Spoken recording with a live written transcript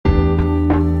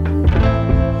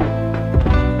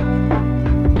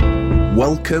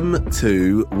Welcome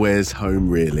to Where's Home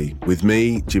Really? With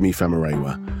me, Jimmy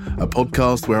Famarewa, a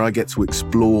podcast where I get to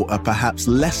explore a perhaps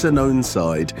lesser-known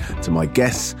side to my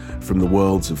guests from the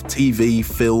worlds of TV,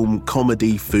 film,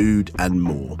 comedy, food and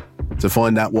more, to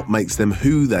find out what makes them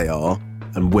who they are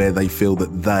and where they feel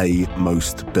that they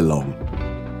most belong.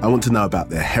 I want to know about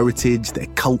their heritage, their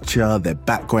culture, their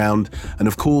background, and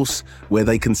of course, where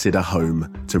they consider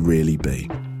home to really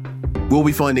be. We'll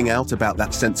be finding out about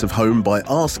that sense of home by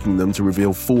asking them to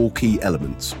reveal 4 key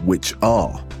elements, which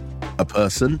are a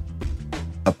person,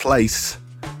 a place,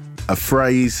 a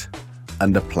phrase,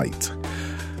 and a plate.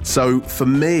 So for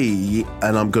me,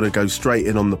 and I'm going to go straight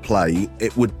in on the plate,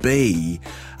 it would be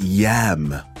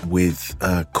yam with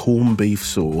corned beef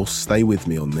sauce, stay with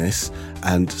me on this,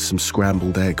 and some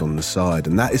scrambled egg on the side.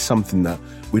 And that is something that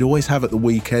we'd always have at the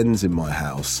weekends in my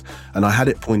house. And I had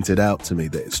it pointed out to me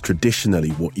that it's traditionally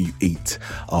what you eat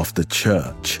after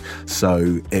church.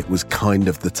 So it was kind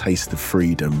of the taste of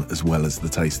freedom as well as the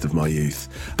taste of my youth.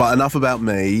 But enough about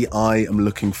me. I am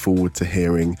looking forward to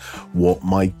hearing what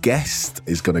my guest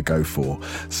is going to go for.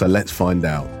 So let's find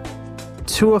out.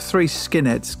 2 or 3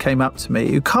 skinheads came up to me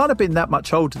who can't have been that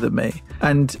much older than me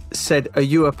and said, "Are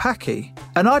you a Paki?"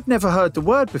 And I'd never heard the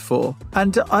word before.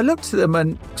 And I looked at them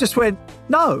and just went,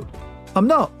 "No, I'm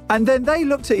not." And then they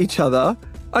looked at each other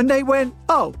and they went,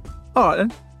 "Oh, all right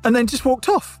then." And then just walked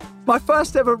off. My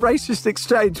first ever racist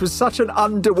exchange was such an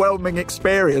underwhelming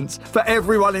experience for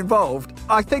everyone involved.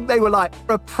 I think they were like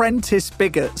apprentice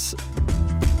bigots.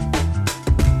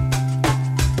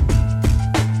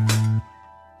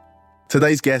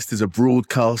 Today's guest is a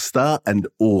broadcaster and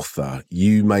author.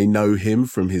 You may know him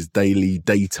from his daily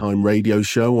daytime radio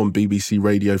show on BBC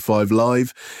Radio 5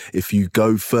 Live. If you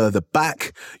go further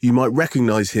back, you might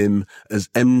recognise him as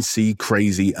MC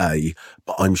Crazy A,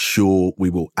 but I'm sure we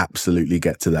will absolutely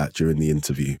get to that during the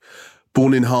interview.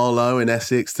 Born in Harlow in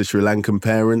Essex to Sri Lankan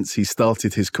parents, he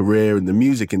started his career in the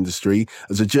music industry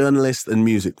as a journalist and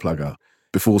music plugger,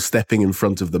 before stepping in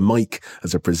front of the mic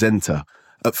as a presenter.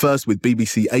 At first with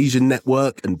BBC Asian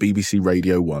Network and BBC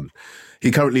Radio 1.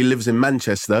 He currently lives in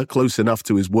Manchester, close enough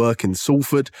to his work in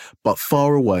Salford, but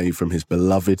far away from his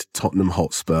beloved Tottenham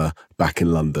Hotspur back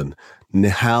in London.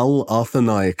 Nihal,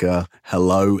 Arthanayake,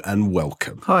 hello and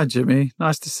welcome. Hi, Jimmy.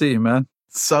 Nice to see you, man.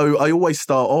 So I always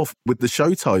start off with the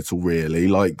show title, really,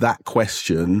 like that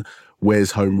question.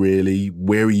 Where's home really?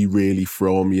 Where are you really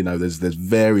from? You know, there's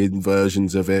varying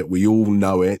versions of it. We all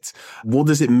know it. What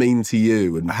does it mean to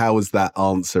you? And how has that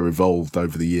answer evolved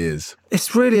over the years?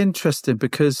 It's really interesting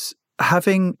because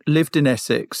having lived in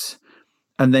Essex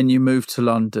and then you move to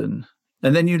London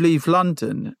and then you leave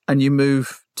London and you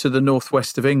move to the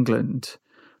northwest of England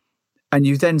and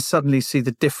you then suddenly see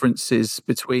the differences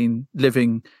between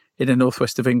living in the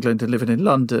northwest of England and living in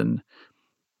London,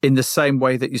 in the same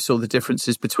way that you saw the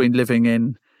differences between living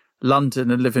in London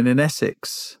and living in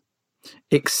Essex.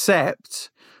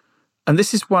 Except, and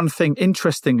this is one thing,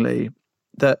 interestingly,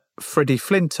 that Freddie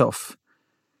Flintoff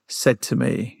said to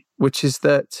me, which is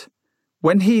that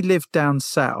when he lived down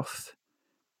south,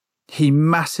 he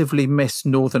massively missed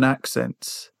northern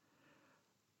accents.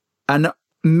 And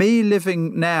me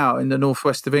living now in the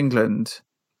northwest of England,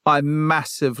 I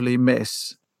massively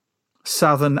miss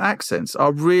southern accents. I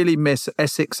really miss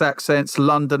Essex accents,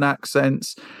 London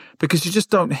accents, because you just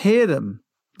don't hear them,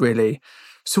 really.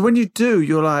 So when you do,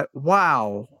 you're like,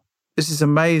 wow, this is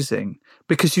amazing.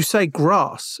 Because you say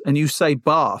grass and you say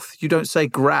bath. You don't say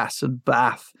grass and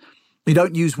bath. You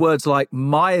don't use words like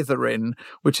mithering,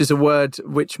 which is a word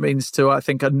which means to, I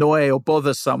think, annoy or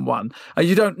bother someone. And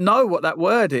you don't know what that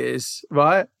word is,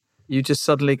 right? You just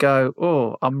suddenly go,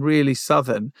 oh, I'm really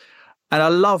southern. And I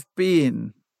love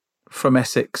being from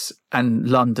Essex and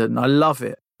London. I love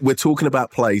it. We're talking about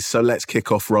place, so let's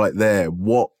kick off right there.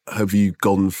 What have you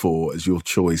gone for as your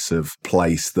choice of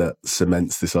place that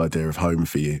cements this idea of home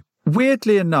for you?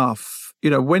 Weirdly enough, you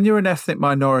know, when you're an ethnic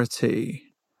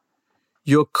minority,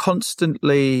 you're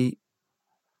constantly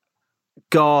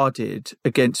guarded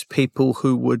against people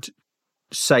who would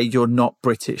say you're not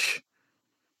British,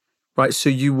 right? So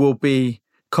you will be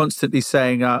constantly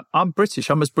saying, I'm British,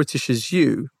 I'm as British as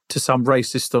you, to some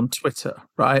racist on Twitter,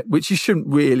 right? Which you shouldn't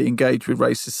really engage with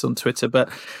racists on Twitter. But,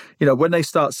 you know, when they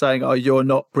start saying, oh, you're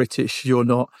not British, you're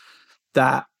not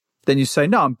that, then you say,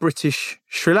 no, I'm British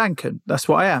Sri Lankan. That's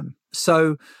what I am.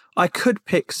 So I could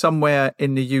pick somewhere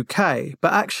in the UK,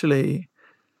 but actually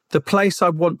the place I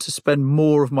want to spend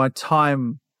more of my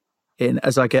time in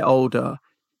as I get older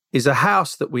is a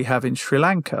house that we have in Sri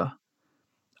Lanka.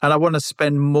 And I want to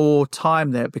spend more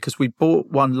time there because we bought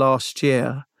one last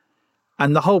year.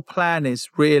 And the whole plan is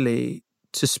really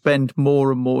to spend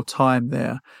more and more time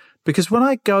there, Because when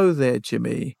I go there,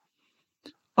 Jimmy,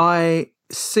 I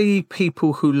see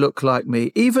people who look like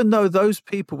me, even though those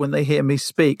people, when they hear me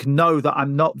speak, know that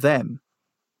I'm not them,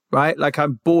 right? Like,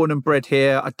 I'm born and bred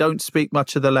here. I don't speak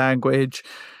much of the language.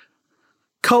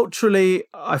 Culturally,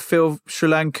 I feel Sri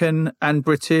Lankan and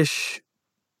British,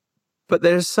 but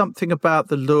there's something about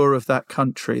the lure of that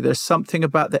country. There's something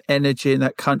about the energy in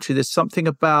that country. There's something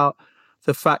about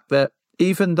the fact that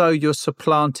even though you're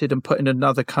supplanted and put in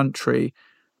another country,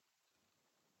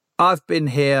 I've been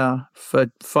here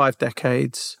for 5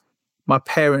 decades. My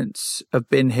parents have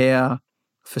been here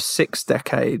for 6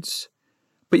 decades.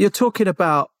 But you're talking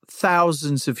about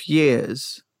thousands of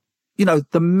years. You know,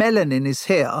 the melanin is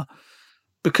here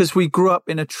because we grew up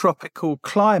in a tropical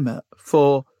climate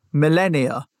for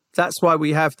millennia. That's why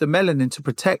we have the melanin to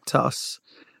protect us.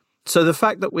 So the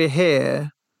fact that we're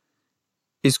here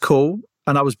is cool.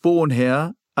 And I was born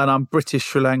here and I'm British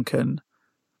Sri Lankan.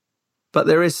 But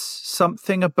there is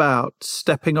something about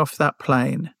stepping off that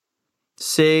plane,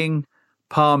 seeing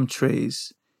palm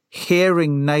trees,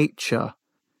 hearing nature,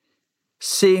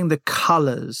 seeing the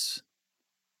colours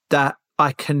that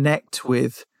I connect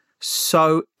with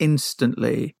so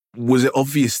instantly. Was it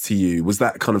obvious to you? Was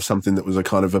that kind of something that was a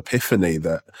kind of epiphany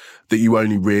that you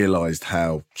only realised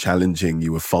how challenging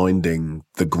you were finding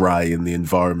the grey and the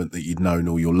environment that you'd known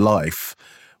all your life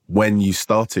when you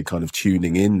started kind of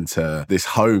tuning into this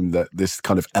home, that this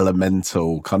kind of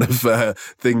elemental kind of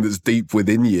thing that's deep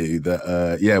within you, that,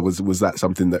 was that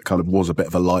something that kind of was a bit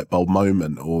of a light bulb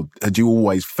moment, or had you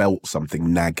always felt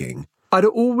something nagging? I'd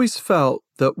always felt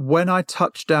that when I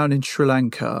touched down in Sri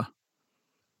Lanka,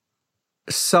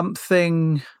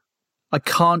 something I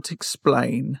can't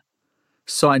explain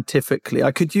scientifically.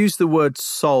 I could use the word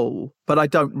soul, but I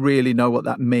don't really know what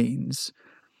that means.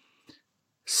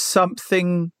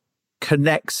 Something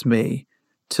connects me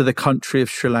to the country of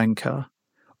Sri Lanka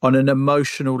on an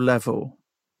emotional level.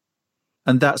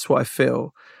 And that's what I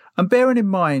feel. And bearing in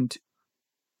mind,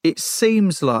 it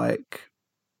seems like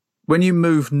when you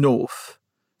move north,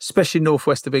 especially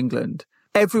northwest of England,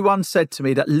 everyone said to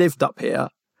me that lived up here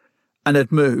and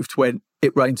had moved when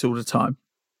it rains all the time.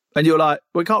 And you're like,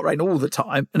 well, it can't rain all the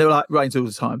time. And they're like, it rains all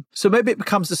the time. So maybe it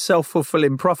becomes a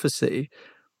self-fulfilling prophecy,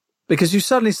 because you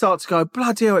suddenly start to go,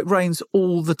 bloody hell, it rains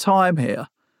all the time here,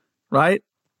 right?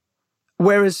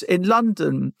 Whereas in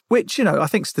London, which, you know, I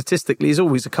think statistically is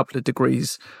always a couple of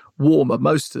degrees warmer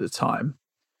most of the time,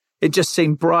 it just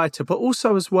seemed brighter. But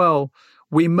also as well,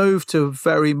 we moved to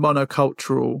very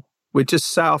monocultural. We're just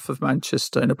south of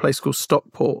Manchester in a place called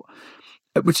Stockport,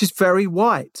 which is very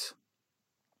white.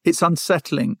 It's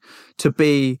unsettling to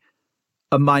be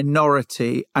a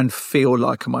minority and feel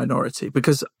like a minority,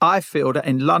 because I feel that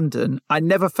in London, I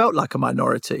never felt like a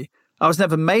minority. I was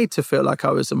never made to feel like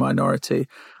I was a minority.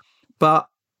 But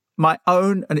my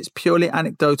own, and it's purely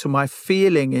anecdotal, my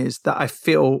feeling is that I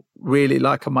feel really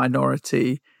like a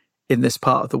minority in this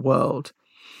part of the world.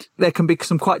 There can be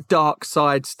some quite dark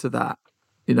sides to that,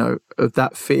 you know, of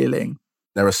that feeling.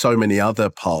 There are so many other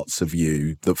parts of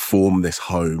you that form this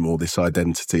home or this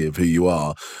identity of who you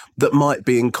are that might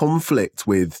be in conflict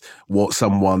with what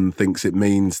someone thinks it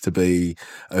means to be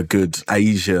a good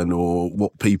Asian, or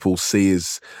what people see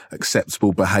as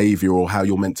acceptable behaviour, or how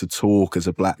you're meant to talk as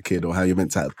a black kid, or how you're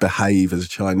meant to behave as a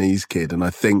Chinese kid. And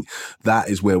I think that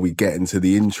is where we get into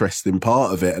the interesting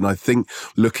part of it. And I think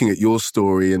looking at your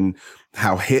story and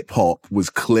how hip hop was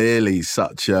clearly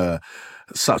such an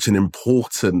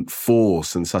important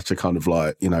force and such a kind of,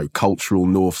 like, you know, cultural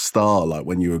North Star, like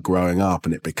when you were growing up,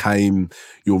 and it became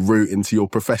your route into your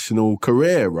professional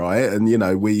career, right? And, you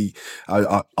know,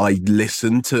 I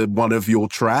listened to one of your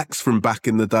tracks from back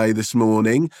in the day this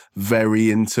morning,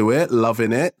 very into it,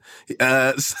 loving it.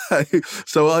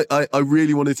 So I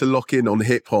really wanted to lock in on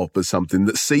hip hop as something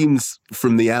that seems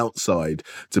from the outside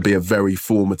to be a very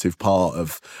formative part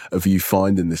of you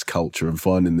finding this culture and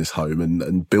finding this home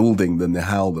and building the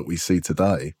Nihal that we see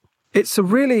today. It's a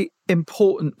really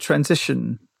important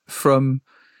transition from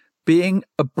being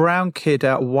a brown kid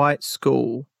at a white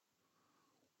school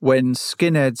when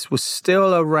skinheads were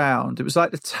still around. It was like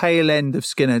the tail end of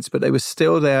skinheads, but they were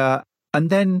still there.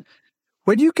 And then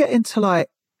when you get into like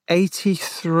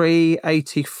 83,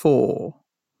 84,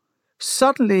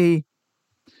 suddenly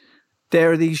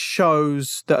there are these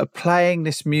shows that are playing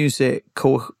this music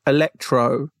called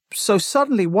electro. So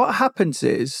suddenly what happens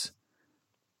is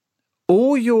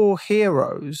all your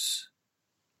heroes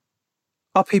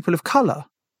are people of colour,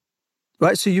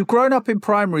 right? So you've grown up in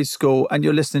primary school and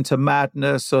you're listening to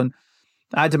Madness on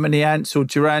Adam and the Ants or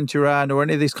Duran Duran or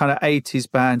any of these kind of 80s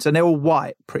bands, and they're all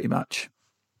white pretty much.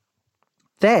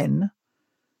 Then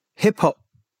hip-hop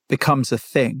becomes a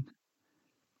thing.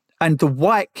 And the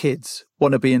white kids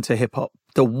want to be into hip hop.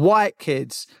 The white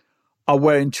kids are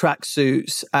wearing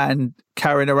tracksuits and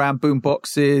carrying around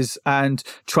boomboxes and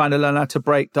trying to learn how to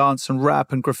break dance and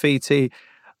rap and graffiti.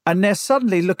 And they're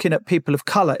suddenly looking at people of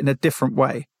color in a different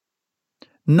way.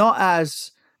 Not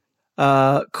as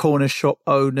corner shop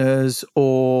owners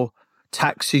or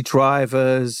taxi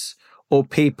drivers or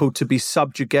people to be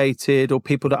subjugated or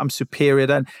people that I'm superior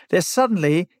than. They're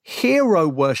suddenly hero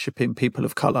worshipping people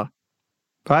of color,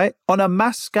 right? On a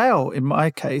mass scale, in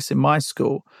my case, in my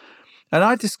school. And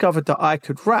I discovered that I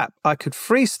could rap. I could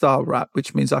freestyle rap,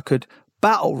 which means I could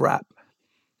battle rap.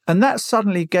 And that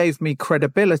suddenly gave me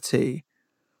credibility.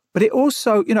 But it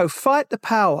also, Fight the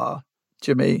Power,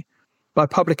 Jimmy, by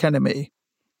Public Enemy,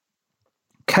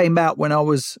 came out when I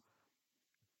was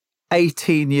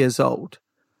 18 years old.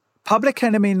 Public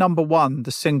Enemy #1,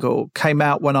 the single, came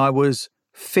out when I was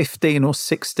 15 or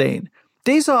 16.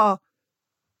 These are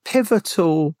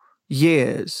pivotal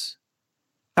years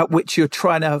at which you're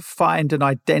trying to find an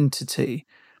identity.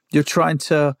 You're trying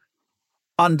to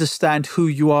understand who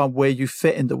you are, where you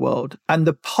fit in the world. And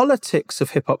the politics of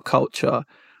hip hop culture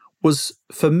was,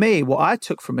 for me, what I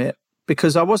took from it,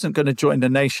 because I wasn't going to join the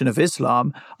Nation of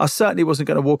Islam. I certainly wasn't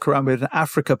going to walk around with an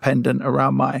Africa pendant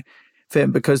around my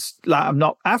thing because I'm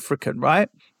not African, right?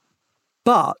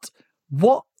 But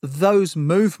what those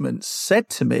movements said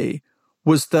to me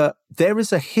was that there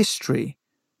is a history,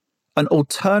 an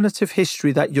alternative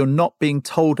history that you're not being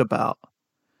told about,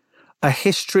 a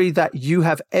history that you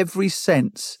have every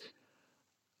sense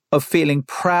of feeling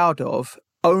proud of,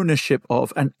 ownership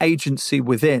of, and agency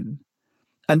within.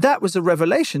 And that was a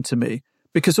revelation to me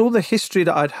because all the history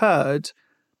that I'd heard,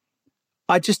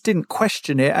 I just didn't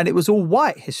question it. And it was all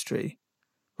white history,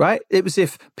 right? It was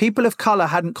if people of color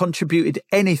hadn't contributed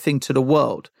anything to the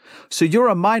world. So you're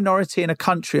a minority in a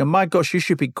country and my gosh, you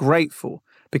should be grateful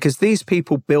because these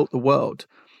people built the world.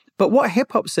 But what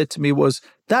hip hop said to me was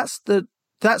that's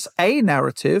a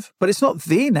narrative, but it's not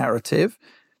the narrative.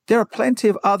 There are plenty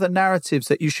of other narratives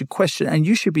that you should question and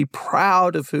you should be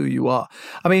proud of who you are.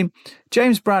 I mean,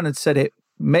 James Brown had said it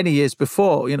many years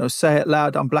before, say it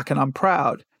loud, I'm black and I'm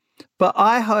proud. But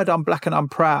I heard I'm black and I'm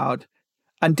proud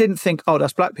and didn't think, oh,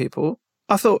 that's black people.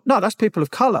 I thought, no, that's people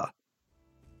of color.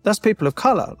 That's people of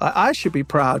color. I should be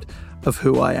proud of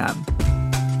who I am.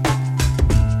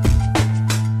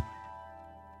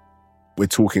 We're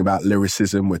talking about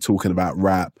lyricism, we're talking about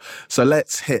rap. So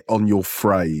let's hit on your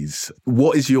phrase.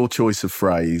 What is your choice of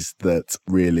phrase that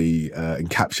really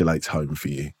encapsulates home for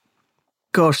you?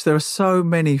 Gosh, there are so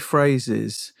many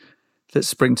phrases that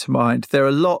spring to mind. There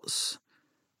are lots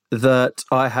that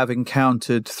I have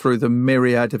encountered through the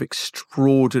myriad of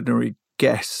extraordinary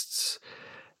guests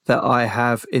that I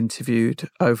have interviewed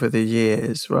over the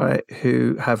years, right?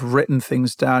 Who have written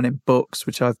things down in books,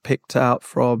 which I've picked out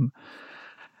from,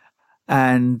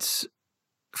 and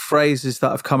phrases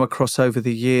that I've come across over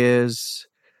the years,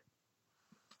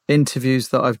 interviews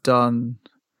that I've done,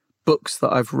 books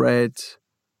that I've read.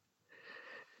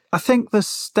 I think the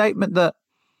statement that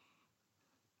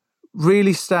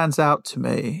really stands out to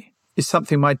me is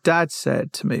something my dad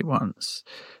said to me once,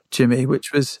 Jimmy,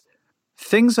 which was,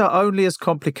 things are only as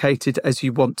complicated as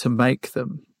you want to make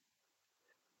them.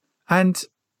 And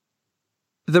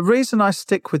the reason I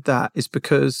stick with that is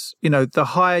because, the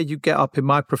higher you get up in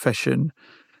my profession,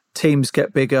 teams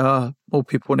get bigger, more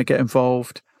people want to get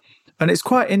involved. And it's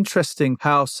quite interesting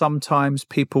how sometimes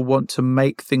people want to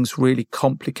make things really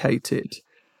complicated,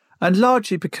 and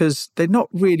largely because they're not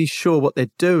really sure what they're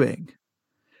doing.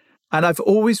 And I've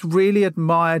always really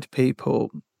admired people,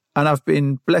 and I've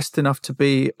been blessed enough to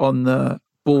be on the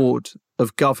board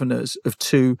of governors of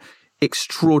two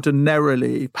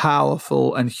extraordinarily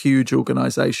powerful and huge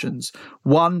organisations.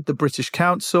 One, the British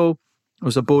Council,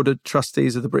 was a board of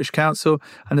trustees of the British Council,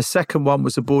 and the second one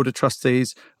was a board of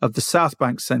trustees of the South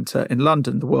Bank Centre in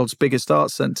London, the world's biggest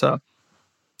arts centre.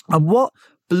 And what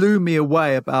blew me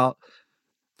away about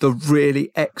the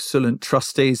really excellent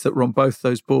trustees that were on both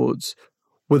those boards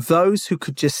were those who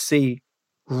could just see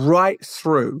right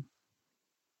through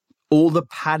all the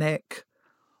panic,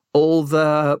 all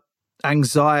the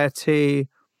anxiety,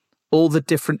 all the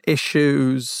different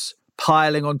issues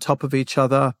piling on top of each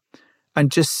other,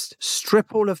 and just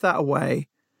strip all of that away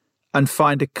and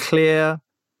find a clear,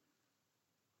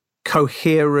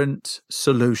 coherent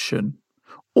solution,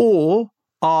 or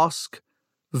ask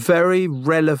very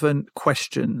relevant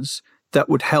questions that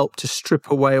would help to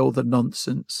strip away all the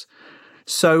nonsense.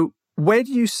 So when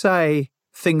you say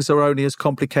things are only as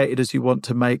complicated as you want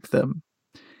to make them,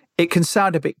 it can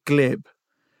sound a bit glib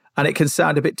and it can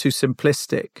sound a bit too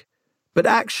simplistic, but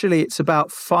actually it's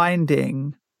about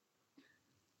finding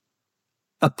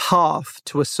a path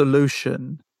to a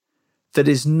solution that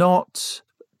is not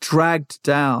dragged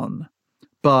down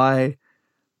by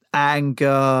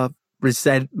anger,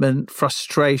 resentment,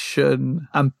 frustration,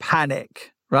 and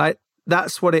panic, right?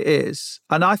 That's what it is.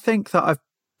 And I think that I've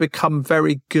become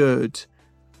very good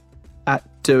at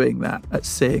doing that, at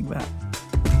seeing that.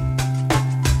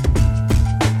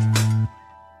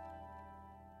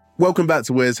 Welcome back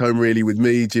to Where's Home Really with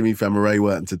me, Jimmy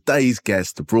Famarewa, and today's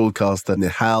guest, broadcaster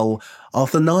Nihal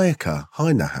Arthanayake.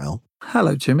 Hi, Nihal.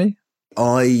 Hello, Jimmy.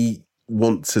 I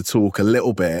want to talk a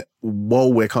little bit,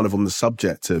 while we're kind of on the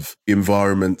subject of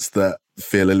environments that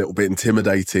feel a little bit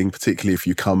intimidating, particularly if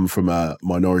you come from a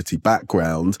minority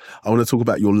background. I want to talk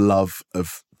about your love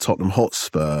of Tottenham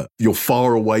Hotspur. You're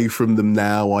far away from them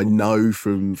now. I know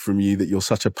from you that you're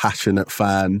such a passionate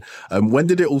fan. When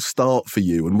did it all start for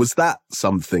you? And was that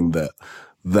something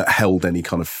that held any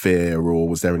kind of fear, or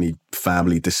was there any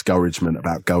family discouragement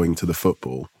about going to the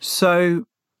football? So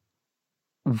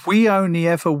we only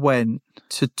ever went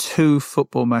to 2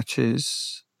 football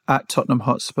matches at Tottenham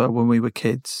Hotspur when we were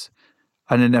kids,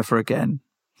 and then never again.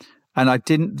 And I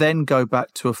didn't then go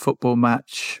back to a football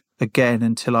match again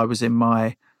until I was in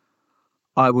my,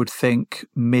 I would think,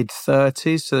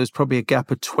 mid-30s. So there's probably a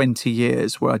gap of 20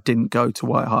 years where I didn't go to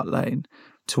White Hart Lane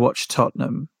to watch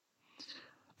Tottenham.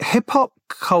 Hip-hop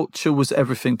culture was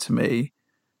everything to me,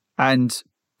 and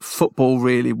football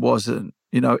really wasn't.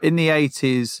 You know, in the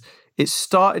 80s, it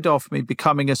started off me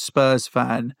becoming a Spurs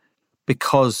fan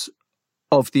because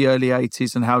of the early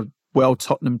 80s and how well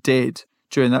Tottenham did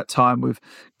during that time with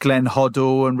Glenn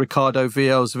Hoddle and Ricardo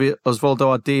Villa,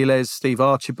 Osvaldo Ardiles, Steve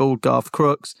Archibald, Garth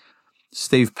Crooks,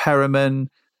 Steve Perriman,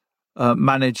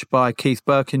 managed by Keith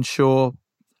Birkinshaw.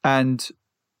 And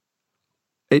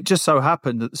it just so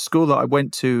happened that the school that I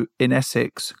went to in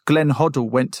Essex, Glenn Hoddle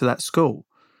went to that school.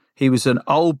 He was an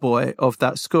old boy of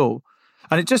that school.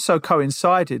 And it just so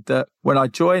coincided that when I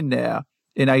joined there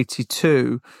in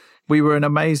 82, we were an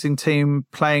amazing team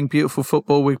playing beautiful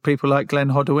football with people like Glenn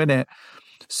Hoddle in it.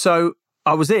 So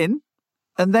I was in,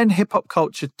 and then hip-hop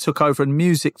culture took over and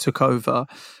music took over.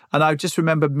 And I just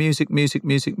remember music.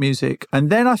 And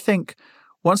then I think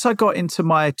once I got into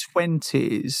my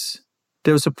 20s,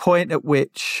 there was a point at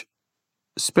which,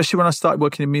 especially when I started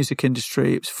working in the music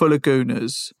industry, it was full of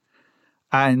gooners.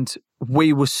 And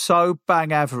we were so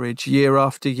bang average year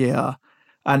after year.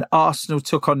 And Arsenal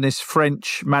took on this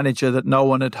French manager that no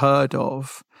one had heard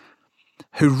of,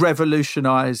 who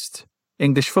revolutionised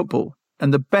English football.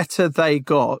 And the better they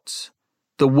got,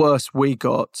 the worse we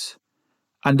got.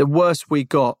 And the worse we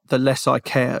got, the less I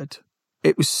cared.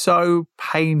 It was so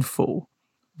painful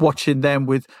watching them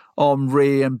with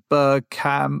Henry and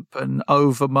Bergkamp and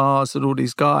Overmars and all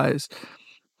these guys.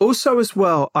 Also, as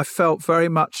well, I felt very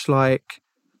much like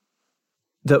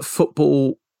that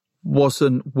football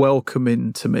wasn't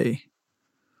welcoming to me.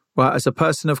 Right, as a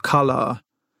person of colour,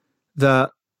 that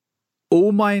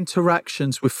all my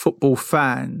interactions with football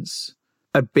fans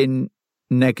have been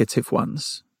negative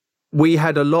ones. We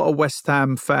had a lot of West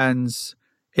Ham fans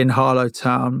in Harlow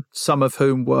Town, some of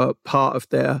whom were part of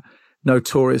their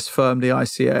notorious firm, the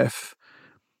ICF.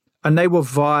 And they were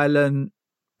violent,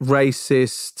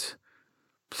 racist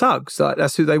thugs. Like,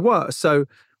 that's who they were. So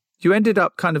you ended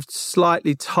up kind of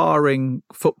slightly tarring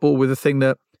football with a thing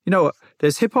that, you know what,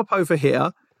 there's hip-hop over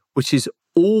here, which is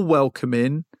all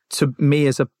welcoming to me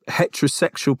as a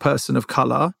heterosexual person of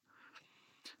colour.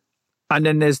 And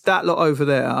then there's that lot over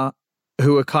there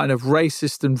who are kind of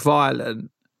racist and violent,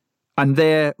 and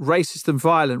they're racist and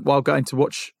violent while going to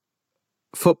watch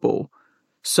football.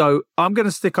 So I'm going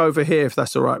to stick over here, if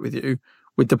that's all right with you,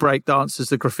 with the break dancers,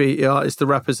 the graffiti artists, the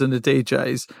rappers and the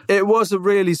DJs. It was a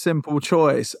really simple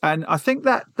choice. And I think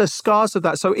that the scars of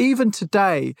that, so even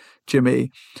today,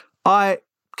 Jimmy, I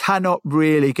cannot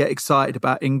really get excited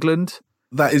about England.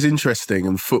 That is interesting.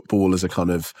 And football as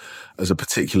a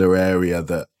particular area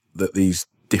that these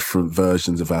different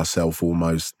versions of ourselves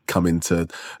almost come into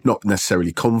not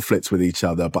necessarily conflict with each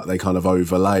other, but they kind of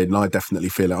overlay. And I definitely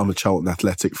feel it. I'm a Charlton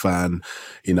Athletic fan,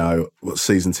 you know, got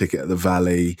season ticket at the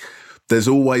Valley. There's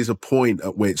always a point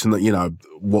at which, and you know,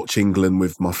 watch England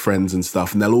with my friends and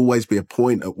stuff, and there'll always be a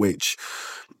point at which,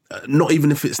 not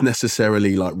even if it's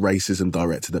necessarily like racism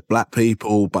directed at black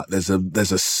people, but there's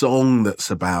a song that's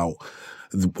about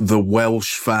the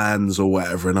Welsh fans or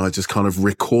whatever, and I just kind of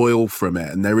recoil from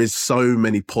it. And there is so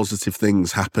many positive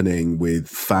things happening with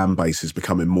fan bases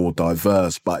becoming more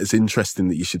diverse, but it's interesting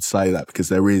that you should say that, because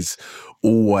there is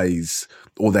always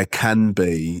or there can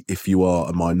be if you are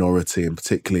a minority, and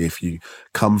particularly if you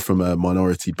come from a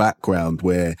minority background,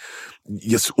 where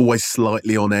you're always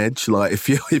slightly on edge, like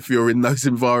if you're in those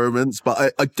environments.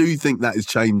 But I do think that is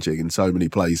changing in so many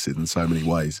places in so many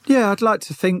ways. Yeah, I'd like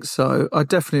to think so. I'd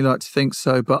definitely like to think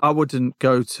so, but I wouldn't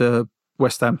go to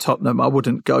West Ham Tottenham. I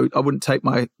wouldn't take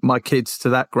my kids to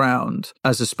that ground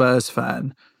as a Spurs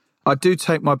fan. I do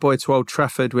take my boy to Old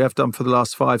Trafford. We have done for the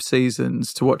last 5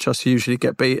 seasons to watch us usually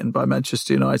get beaten by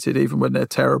Manchester United. Even when they're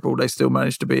terrible, they still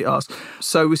manage to beat us.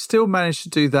 So we still manage to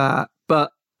do that.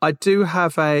 But I do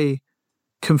have a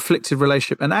conflicted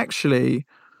relationship. And actually,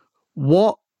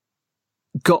 what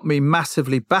got me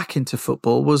massively back into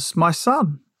football was my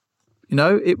son.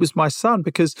 It was my son,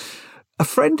 because a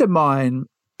friend of mine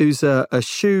who's a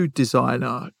shoe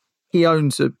designer, he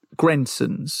owns a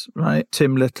Grenson's, right?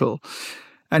 Tim Little.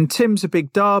 And Tim's a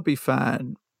big Derby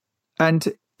fan. And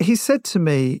he said to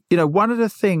me, one of the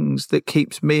things that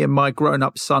keeps me and my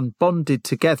grown-up son bonded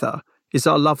together is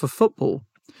our love of football.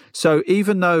 So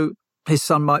even though his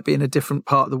son might be in a different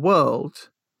part of the world,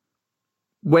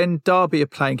 when Derby are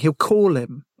playing, he'll call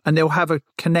him and they'll have a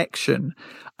connection.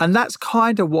 And that's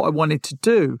kind of what I wanted to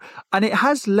do. And it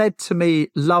has led to me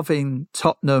loving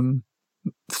Tottenham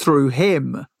through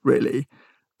him, really.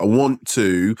 I want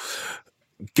to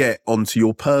get onto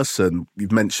your person.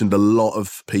 You've mentioned a lot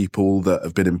of people that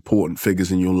have been important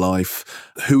figures in your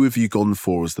life. Who have you gone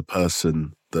for as the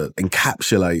person that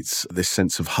encapsulates this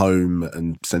sense of home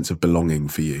and sense of belonging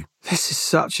for you? This is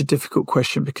such a difficult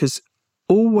question, because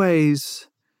always,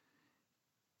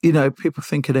 people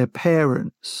think of their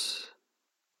parents,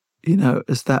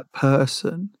 as that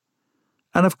person.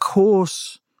 And of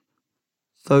course,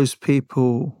 those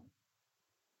people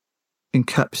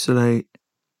encapsulate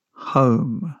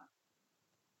home.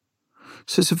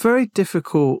 So it's a very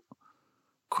difficult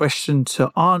question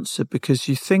to answer, because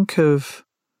you think of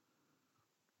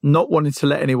not wanting to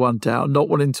let anyone down, not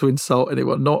wanting to insult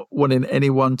anyone, not wanting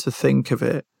anyone to think of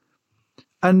it.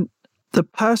 And the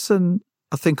person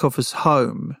I think of as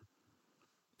home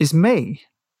is me,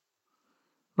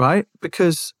 right?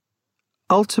 Because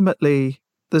ultimately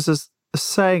there's a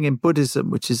saying in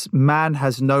Buddhism, which is man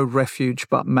has no refuge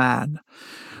but man,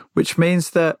 which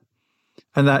means that,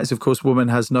 and that is, of course, woman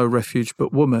has no refuge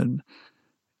but woman.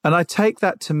 And I take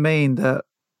that to mean that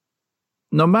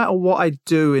no matter what I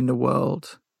do in the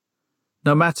world,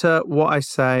 no matter what I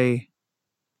say,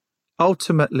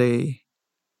 ultimately,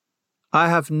 I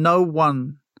have no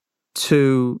one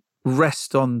to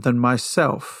rest on than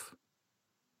myself,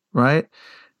 right?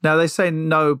 Now, they say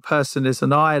no person is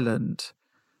an island,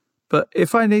 but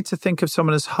if I need to think of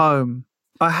someone as home,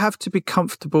 I have to be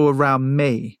comfortable around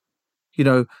me.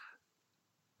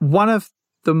 One of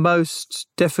the most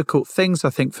difficult things, I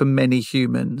think, for many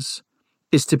humans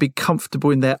is to be comfortable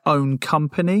in their own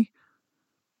company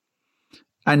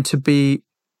and to be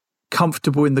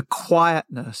comfortable in the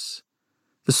quietness,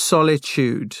 the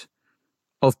solitude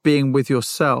of being with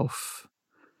yourself.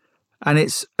 And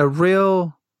it's a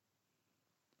real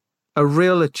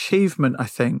achievement, I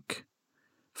think,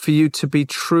 for you to be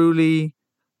truly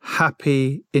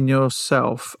happy in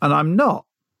yourself. And I'm not,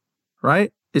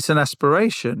 right? It's an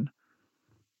aspiration.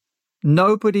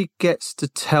 Nobody gets to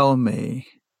tell me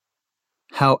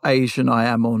how Asian I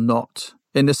am or not.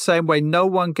 In the same way, no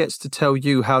one gets to tell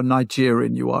you how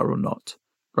Nigerian you are or not,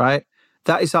 right?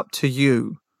 That is up to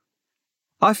you.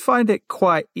 I find it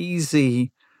quite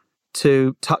easy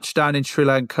to touch down in Sri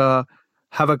Lanka,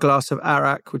 have a glass of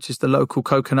arak, which is the local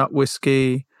coconut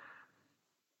whiskey,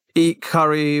 eat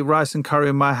curry, rice and curry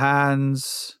in my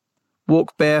hands,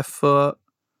 walk barefoot,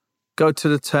 go to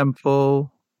the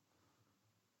temple.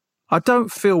 I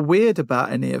don't feel weird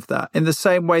about any of that, in the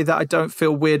same way that I don't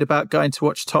feel weird about going to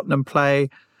watch Tottenham play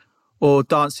or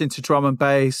dancing to drum and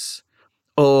bass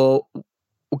or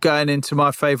going into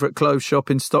my favourite clothes shop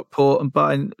in Stockport and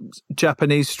buying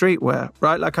Japanese streetwear,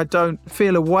 right? Like, I don't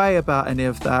feel a way about any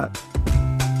of that.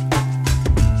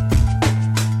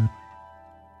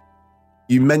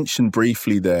 You mentioned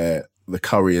briefly there the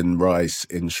curry and rice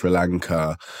in Sri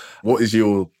Lanka. What is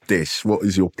your dish? What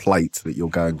is your plate that you're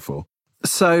going for?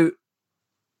 So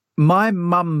my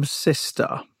mum's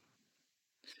sister,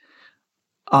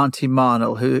 Auntie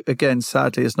Marnell, who again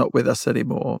sadly is not with us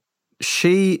anymore,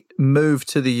 she moved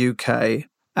to the UK,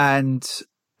 and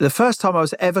the first time I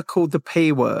was ever called the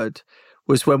P word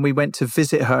was when we went to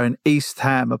visit her in East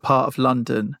Ham, a part of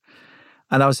London.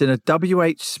 And I was in a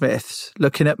WH Smith's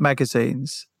looking at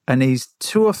magazines, and these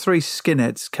 2 or 3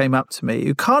 skinheads came up to me,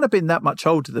 who can't have been that much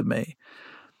older than me,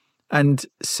 and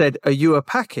said, "Are you a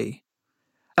Paki?"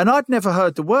 And I'd never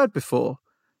heard the word before.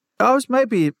 I was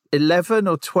maybe 11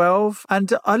 or 12,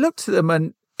 and I looked at them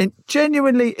and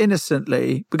genuinely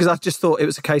innocently, because I just thought it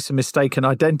was a case of mistaken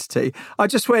identity, I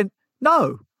just went,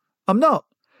 no, I'm not.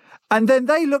 And then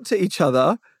they looked at each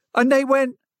other and they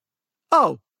went,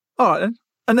 oh, all right then,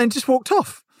 and then just walked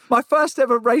off. My first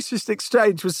ever racist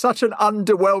exchange was such an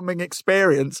underwhelming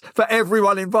experience for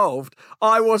everyone involved.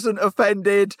 I wasn't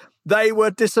offended. They were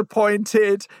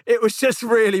disappointed. It was just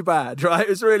really bad, right? It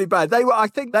was really bad. I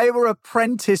think they were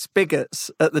apprentice bigots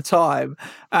at the time.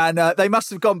 And they must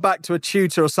have gone back to a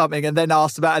tutor or something and then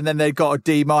asked about it, and then they got a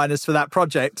D- for that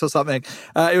project or something.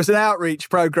 It was an outreach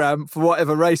program for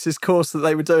whatever racist course that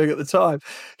they were doing at the time.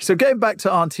 So getting back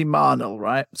to Auntie Marnell,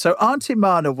 right? So Auntie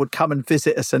Marnell would come and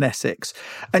visit us in Essex,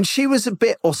 and she was a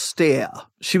bit austere.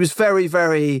 She was very,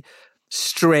 very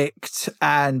strict,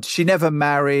 and she never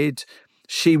married.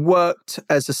 She worked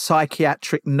as a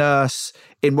psychiatric nurse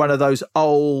in one of those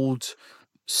old,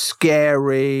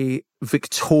 scary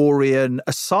Victorian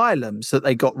asylums that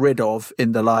they got rid of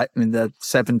in the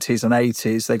 70s and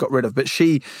 80s. They got rid of, but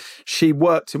she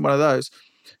worked in one of those.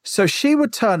 So she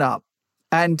would turn up,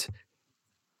 and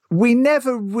we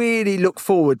never really looked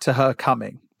forward to her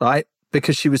coming, right?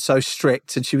 Because she was so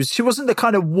strict, and she wasn't the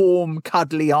kind of warm,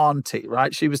 cuddly auntie,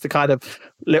 right? She was the kind of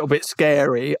little bit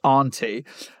scary auntie.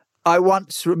 I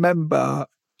once remember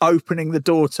opening the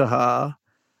door to her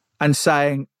and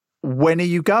saying, when are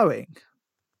you going?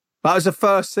 That was the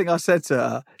first thing I said to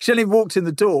her. She only walked in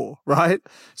the door, right?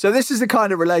 So this is the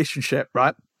kind of relationship,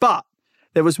 right? But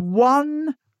there was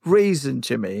one reason,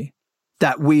 Jimmy,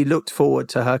 that we looked forward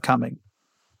to her coming.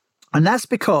 And that's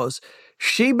because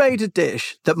she made a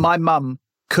dish that my mum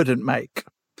couldn't make.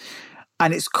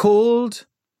 And it's called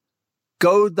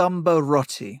Godumba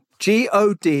Roti.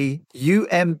 Godumba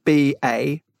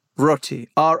Roti,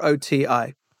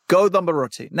 R-O-T-I, Godumba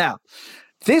Roti. Now,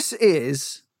 this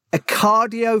is a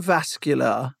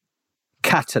cardiovascular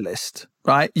catalyst,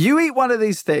 right? You eat one of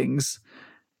these things,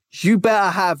 you better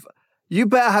have a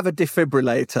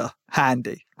defibrillator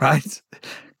handy, right?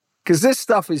 Because this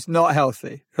stuff is not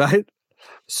healthy, right?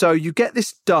 So you get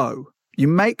this dough, you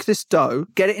make this dough,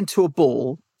 get it into a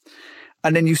ball,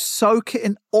 and then you soak it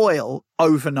in oil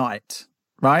overnight.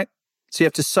 Right? So you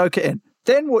have to soak it in.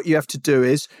 Then what you have to do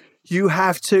is you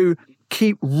have to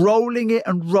keep rolling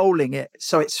it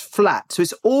so it's flat. So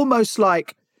it's almost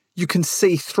like you can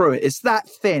see through it. It's that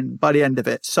thin by the end of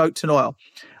it, soaked in oil.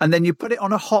 And then you put it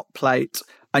on a hot plate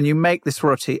and you make this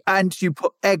roti, and you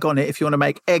put egg on it if you want to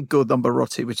make egg Godumba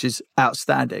roti, which is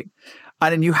outstanding.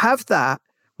 And then you have that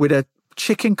with a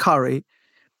chicken curry.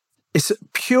 It's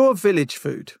pure village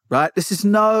food, right? This is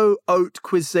no haute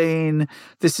cuisine.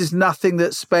 This is nothing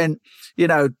that spent,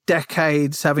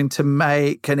 decades having to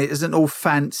make, and it isn't all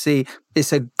fancy.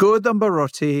 It's a Godumba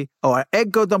roti or an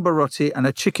egg Godumba roti and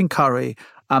a chicken curry.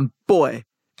 And boy,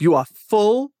 you are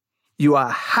full, you are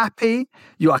happy,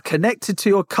 you are connected to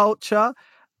your culture,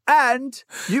 and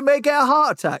you may get a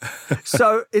heart attack.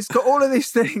 So it's got all of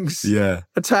these things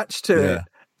attached to it.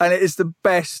 And it is the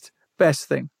best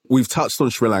thing. We've touched on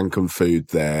Sri Lankan food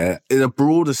there. In a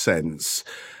broader sense,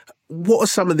 what are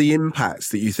some of the impacts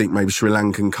that you think maybe Sri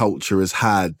Lankan culture has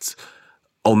had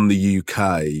on the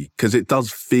UK? Because it does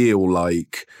feel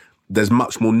like there's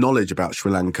much more knowledge about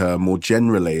Sri Lanka more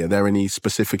generally. Are there any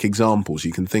specific examples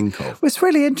you can think of? Well, it's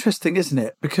really interesting, isn't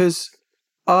it? Because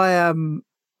I am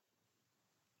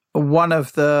one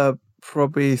of the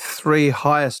probably 3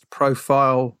 highest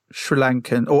profile Sri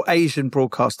Lankan or Asian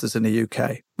broadcasters in the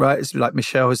UK, right? It's like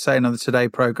Michelle was saying on the Today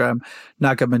programme,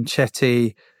 Naga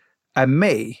Manchetti and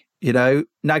me.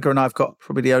 Naga and I have got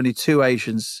probably the only 2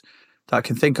 Asians that I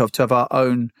can think of to have our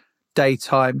own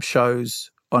daytime shows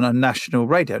on a national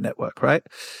radio network, right?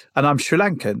 And I'm Sri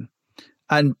Lankan.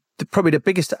 And probably the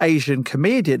biggest Asian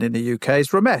comedian in the UK is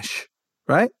Ramesh,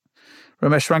 right?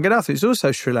 Ramesh Ranganathan, who's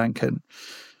also Sri Lankan.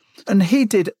 And he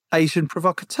did Asian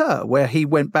Provocateur, where he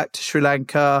went back to Sri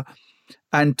Lanka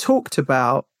and talked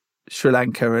about Sri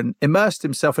Lanka and immersed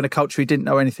himself in a culture he didn't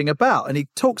know anything about. And he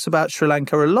talks about Sri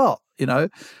Lanka a lot,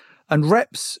 and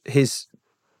reps his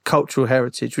cultural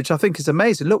heritage, which I think is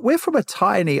amazing. Look, we're from a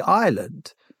tiny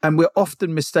island, and we're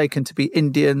often mistaken to be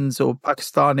Indians or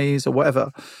Pakistanis or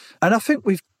whatever. And I think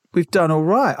we've done all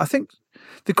right. I think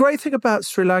the great thing about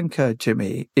Sri Lanka,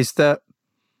 Jimmy, is that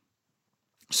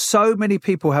so many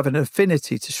people have an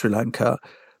affinity to Sri Lanka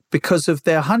because of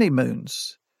their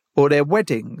honeymoons or their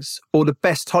weddings or the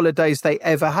best holidays they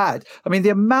ever had. I mean, the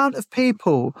amount of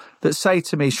people that say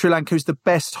to me, Sri Lanka is the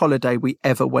best holiday we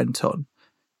ever went on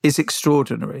is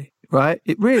extraordinary, right?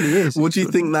 It really is. What do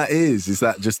you think that is? Is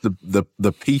that just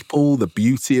the people, the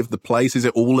beauty of the place? Is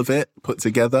it all of it put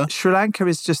together? Sri Lanka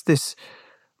is just this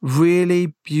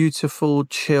really beautiful,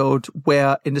 chilled,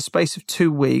 where in the space of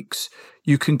 2 weeks,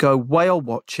 you can go whale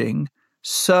watching,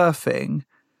 surfing,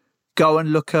 go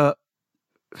and look at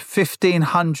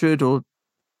 1,500 or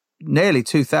nearly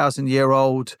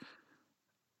 2,000-year-old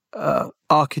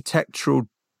architectural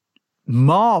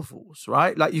marvels,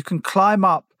 right? Like you can climb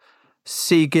up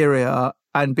Sigiriya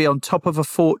and be on top of a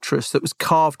fortress that was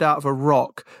carved out of a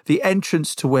rock, the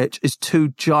entrance to which is 2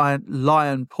 giant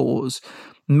lion paws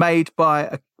made by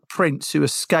a prince who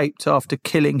escaped after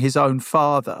killing his own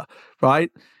father,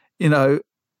 right? You know,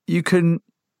 you can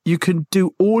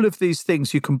do all of these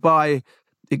things. You can buy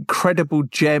incredible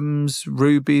gems,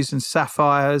 rubies and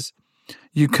sapphires.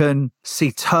 You can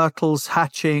see turtles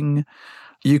hatching.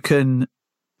 You can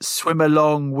swim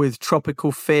along with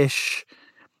tropical fish.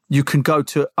 You can go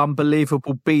to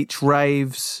unbelievable beach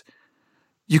raves.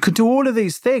 You can do all of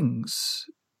these things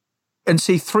and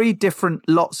see 3 different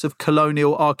lots of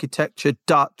colonial architecture,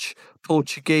 Dutch,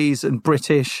 Portuguese and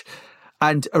British,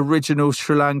 and original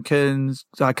Sri Lankans,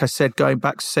 like I said, going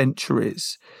back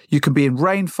centuries. You can be in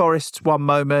rainforests one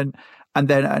moment and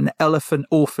then at an elephant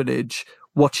orphanage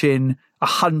watching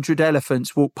 100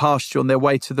 elephants walk past you on their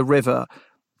way to the river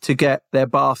to get their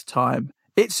bath time.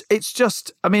 It's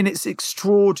just, I mean, it's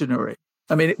extraordinary.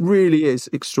 I mean, it really is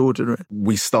extraordinary.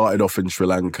 We started off in Sri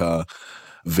Lanka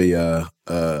via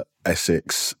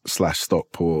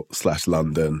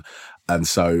Essex/Stockport/London. And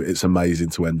so it's amazing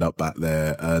to end up back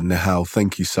there. Nihal,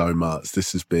 thank you so much.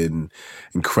 This has been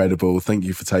incredible. Thank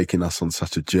you for taking us on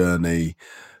such a journey.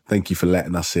 Thank you for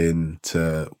letting us in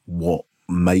to what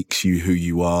makes you who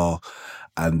you are.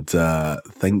 And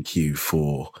thank you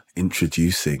for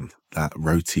introducing that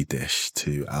roti dish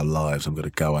to our lives. I'm going to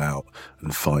go out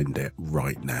and find it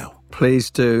right now. Please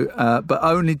do, but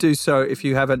only do so if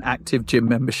you have an active gym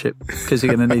membership, because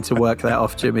you're going to need to work that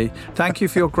off, Jimmy. Thank you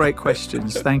for your great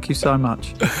questions. Thank you so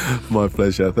much. My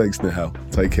pleasure. Thanks, Nihal.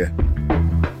 Take care.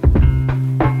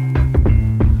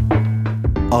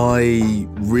 I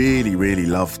really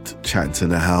loved chatting to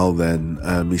Nihal then.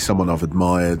 He's someone I've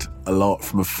admired a lot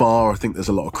from afar. I think there's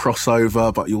a lot of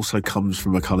crossover, but he also comes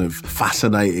from a kind of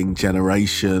fascinating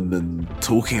generation and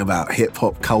talking about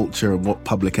hip-hop culture and what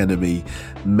Public Enemy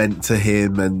meant to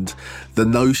him, and the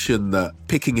notion that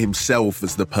picking himself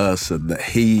as the person, that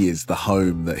he is the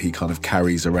home that he kind of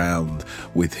carries around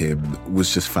with him,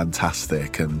 was just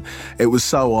fantastic. And it was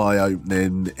so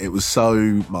eye-opening. It was so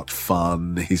much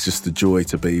fun. He's just a joy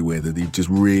to be with, and he just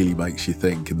really makes you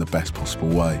think in the best possible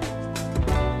way.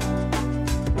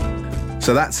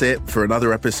 So that's it for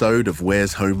another episode of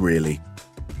Where's Home Really?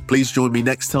 Please join me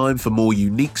next time for more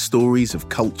unique stories of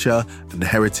culture and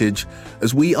heritage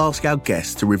as we ask our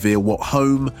guests to reveal what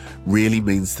home really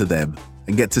means to them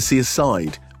and get to see a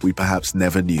side we perhaps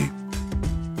never knew.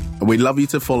 And we'd love you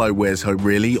to follow Where's Home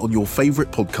Really on your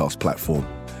favourite podcast platform.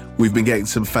 We've been getting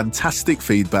some fantastic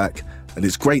feedback and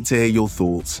it's great to hear your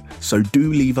thoughts, so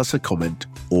do leave us a comment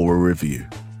or a review.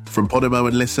 From Podimo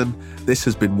and Listen, this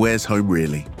has been Where's Home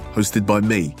Really? Hosted by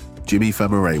me, Jimmy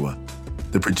Famarewa.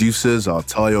 The producers are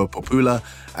Tayo Popula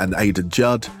and Aidan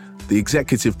Judd. The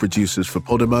executive producers for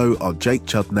Podimo are Jake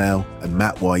Chudnow and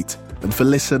Matt White. And for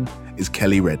Listen is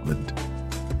Kelly Redmond.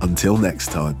 Until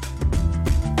next time.